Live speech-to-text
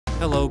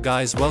Hello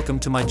guys, welcome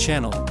to my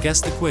channel,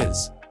 Guess the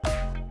Quiz.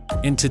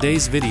 In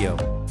today's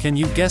video, can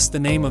you guess the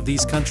name of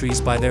these countries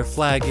by their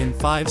flag in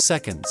 5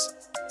 seconds?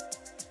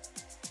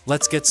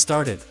 Let's get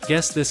started.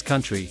 Guess this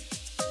country.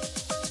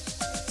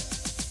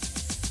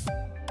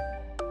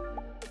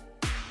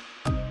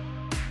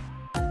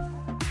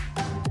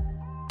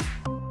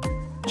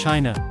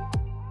 China.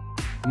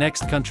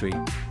 Next country.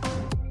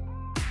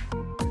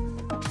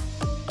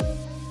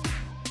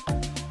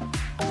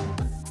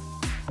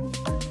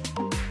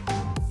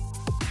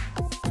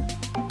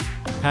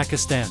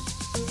 Pakistan.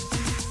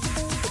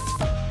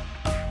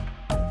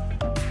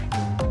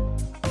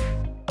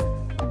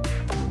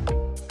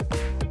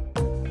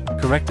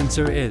 Correct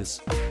answer is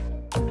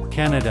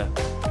Canada.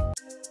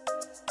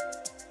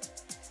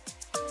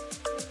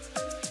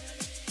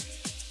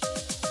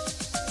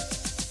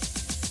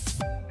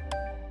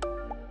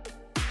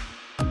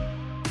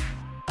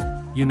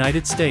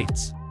 United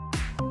States.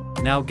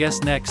 Now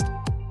guess next.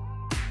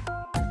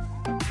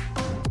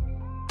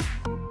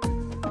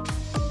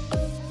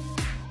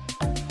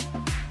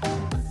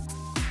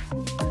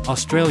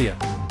 Australia.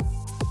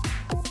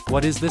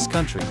 What is this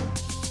country?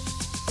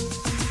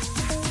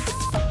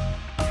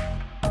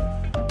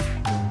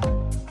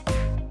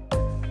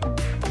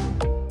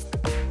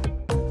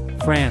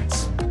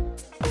 France.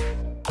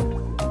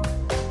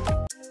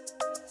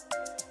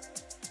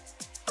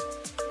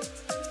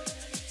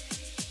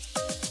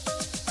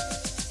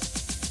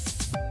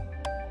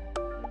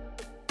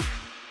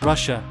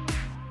 Russia.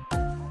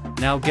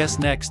 Now guess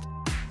next.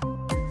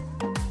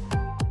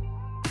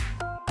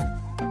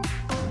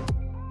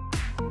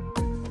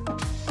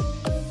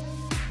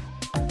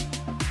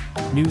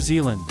 New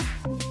Zealand.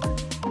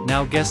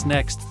 Now guess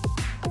next.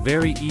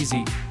 Very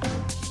easy.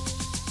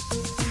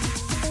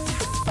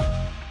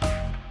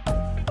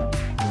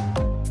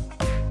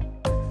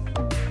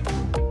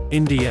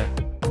 India.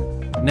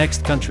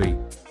 Next country.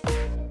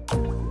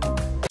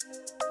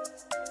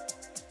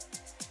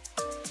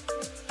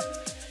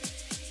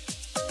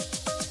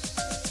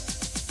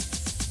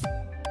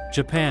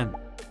 Japan.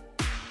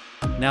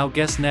 Now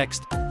guess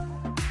next.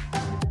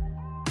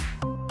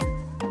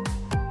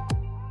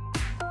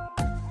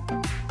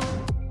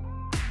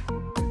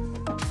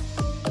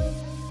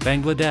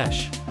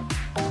 Bangladesh.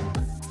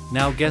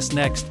 Now guess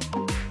next.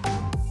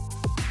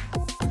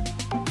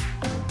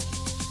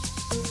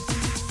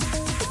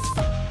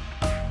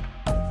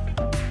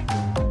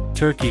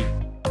 Turkey.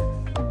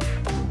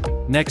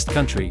 Next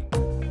country.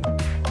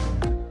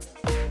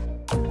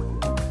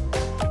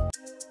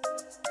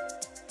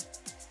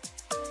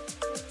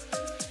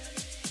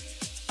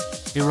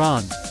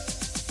 Iran.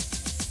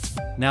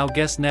 Now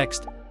guess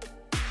next.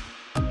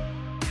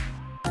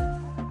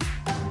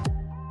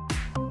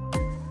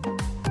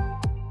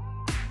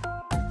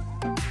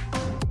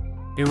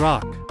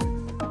 Iraq.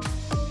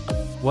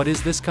 What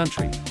is this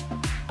country?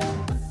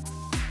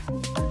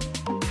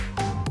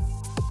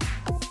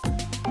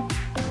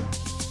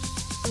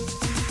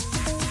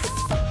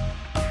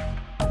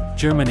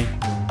 Germany.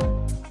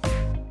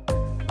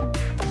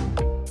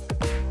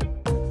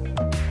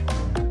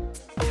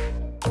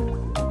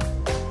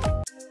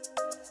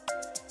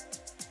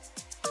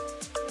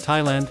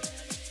 Thailand.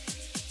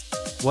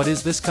 What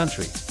is this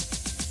country?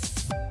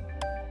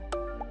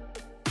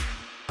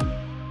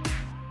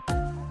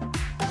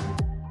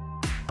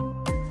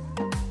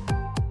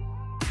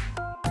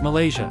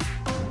 Malaysia.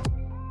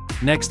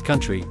 Next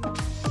country.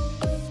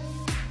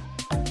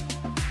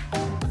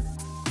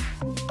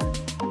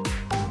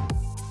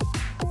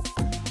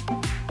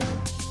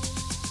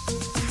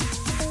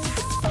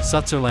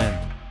 Switzerland.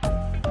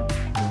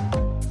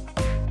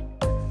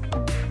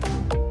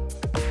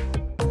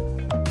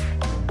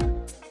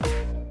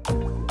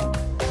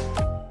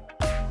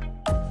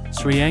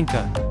 Sri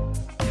Lanka.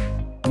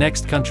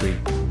 Next country.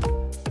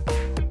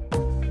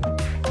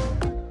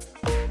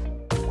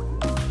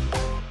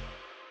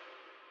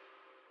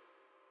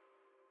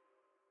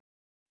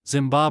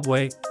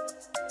 Zimbabwe.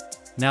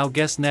 Now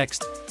guess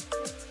next.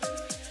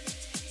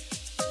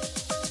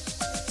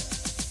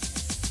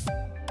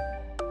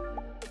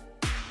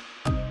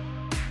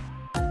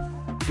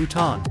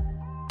 Bhutan.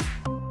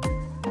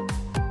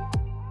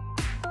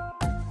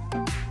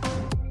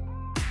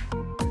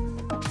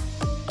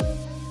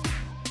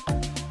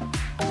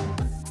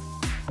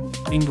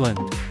 England.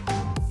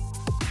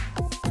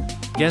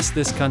 Guess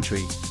this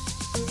country.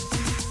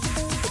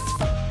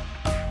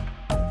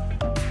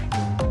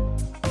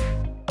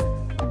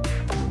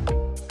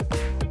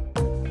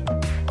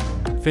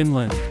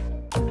 Finland.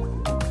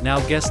 Now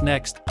guess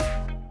next.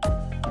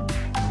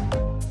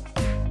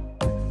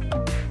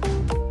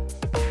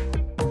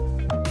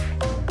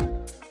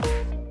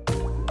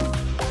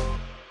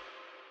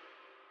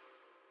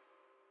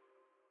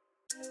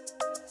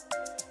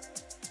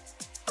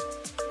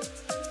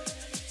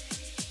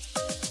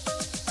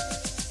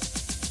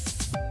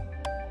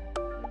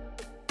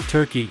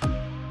 Turkey.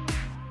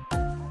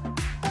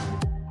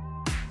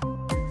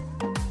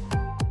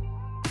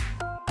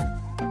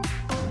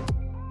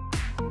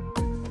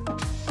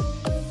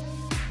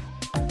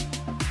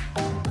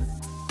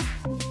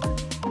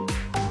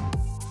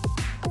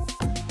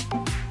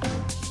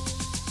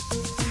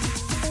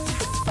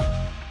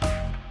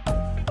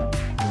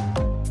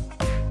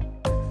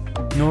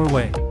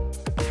 Norway.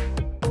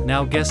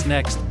 Now guess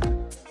next.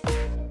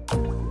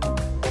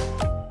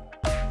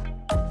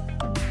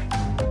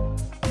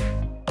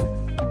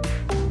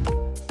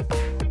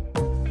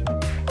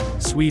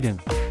 Sweden.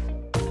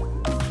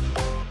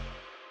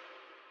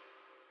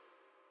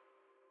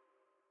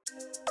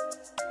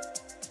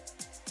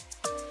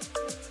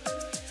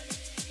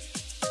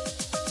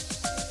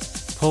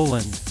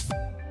 Poland.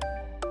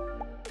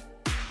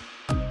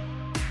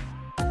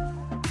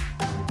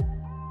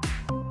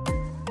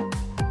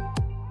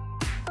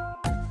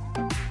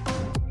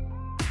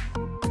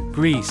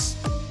 Greece.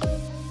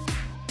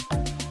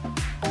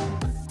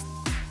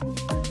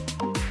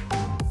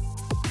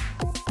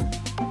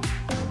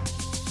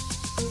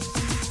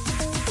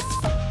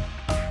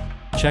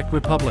 Czech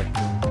Republic.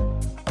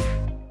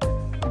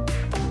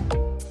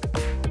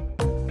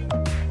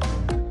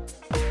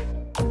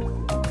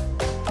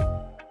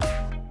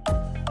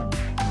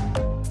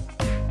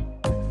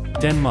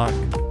 Denmark.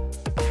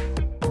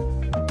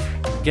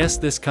 Guess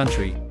this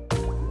country.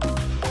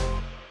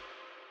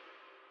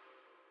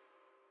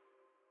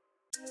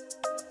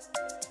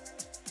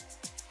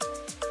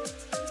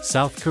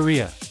 South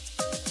Korea.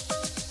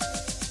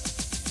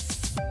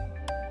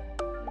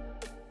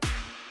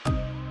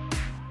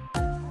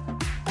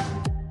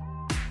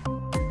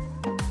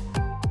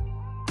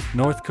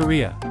 North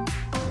Korea.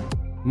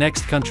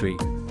 Next country.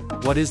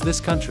 What is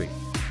this country?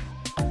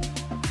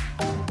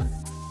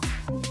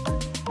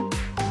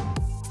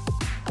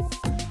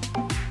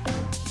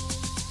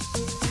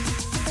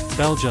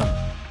 Belgium.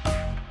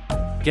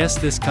 Guess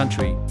this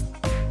country.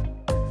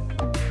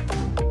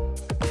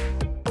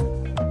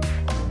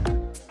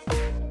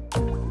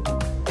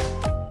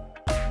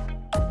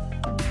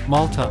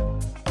 Malta.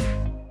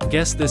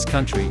 Guess this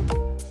country.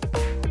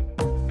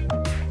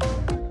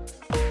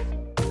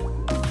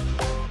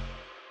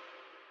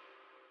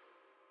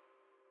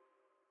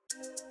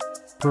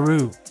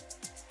 Peru.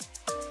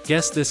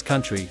 Guess this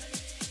country.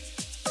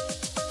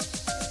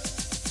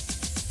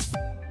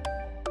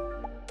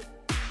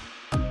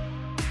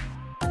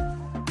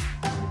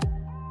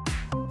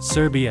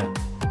 Serbia.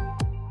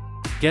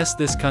 Guess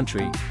this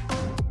country.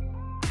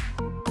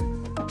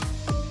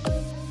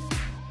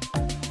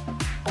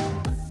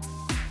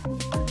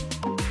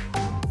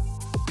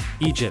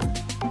 Egypt.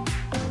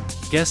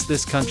 Guess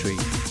this country.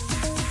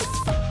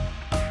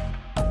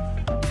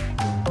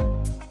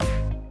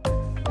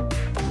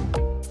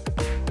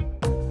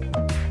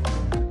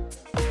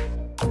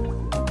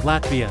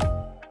 Latvia.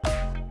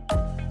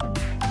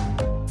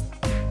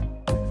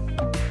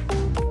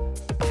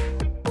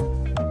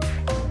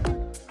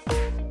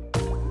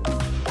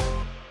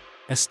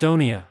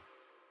 Estonia.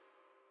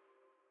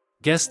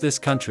 Guess this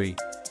country.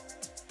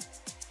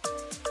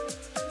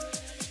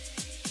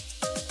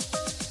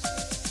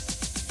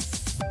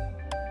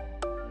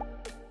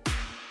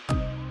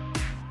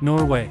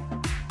 Norway.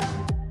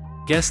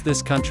 Guess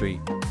this country.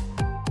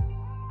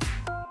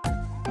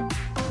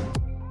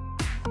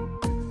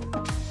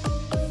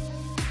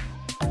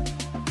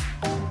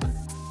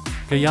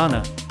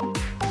 Guyana.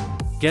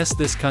 Guess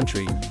this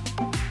country.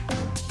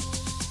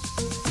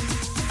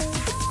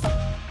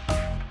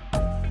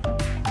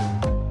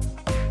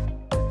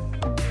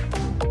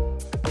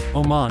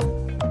 Oman.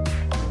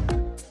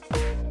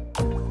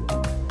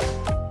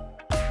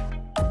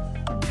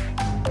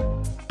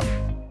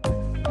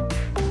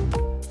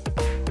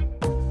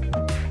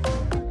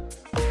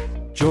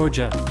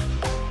 Georgia.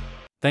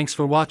 Thanks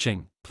for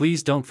watching.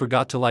 Please don't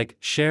forget to like,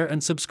 share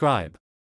and subscribe.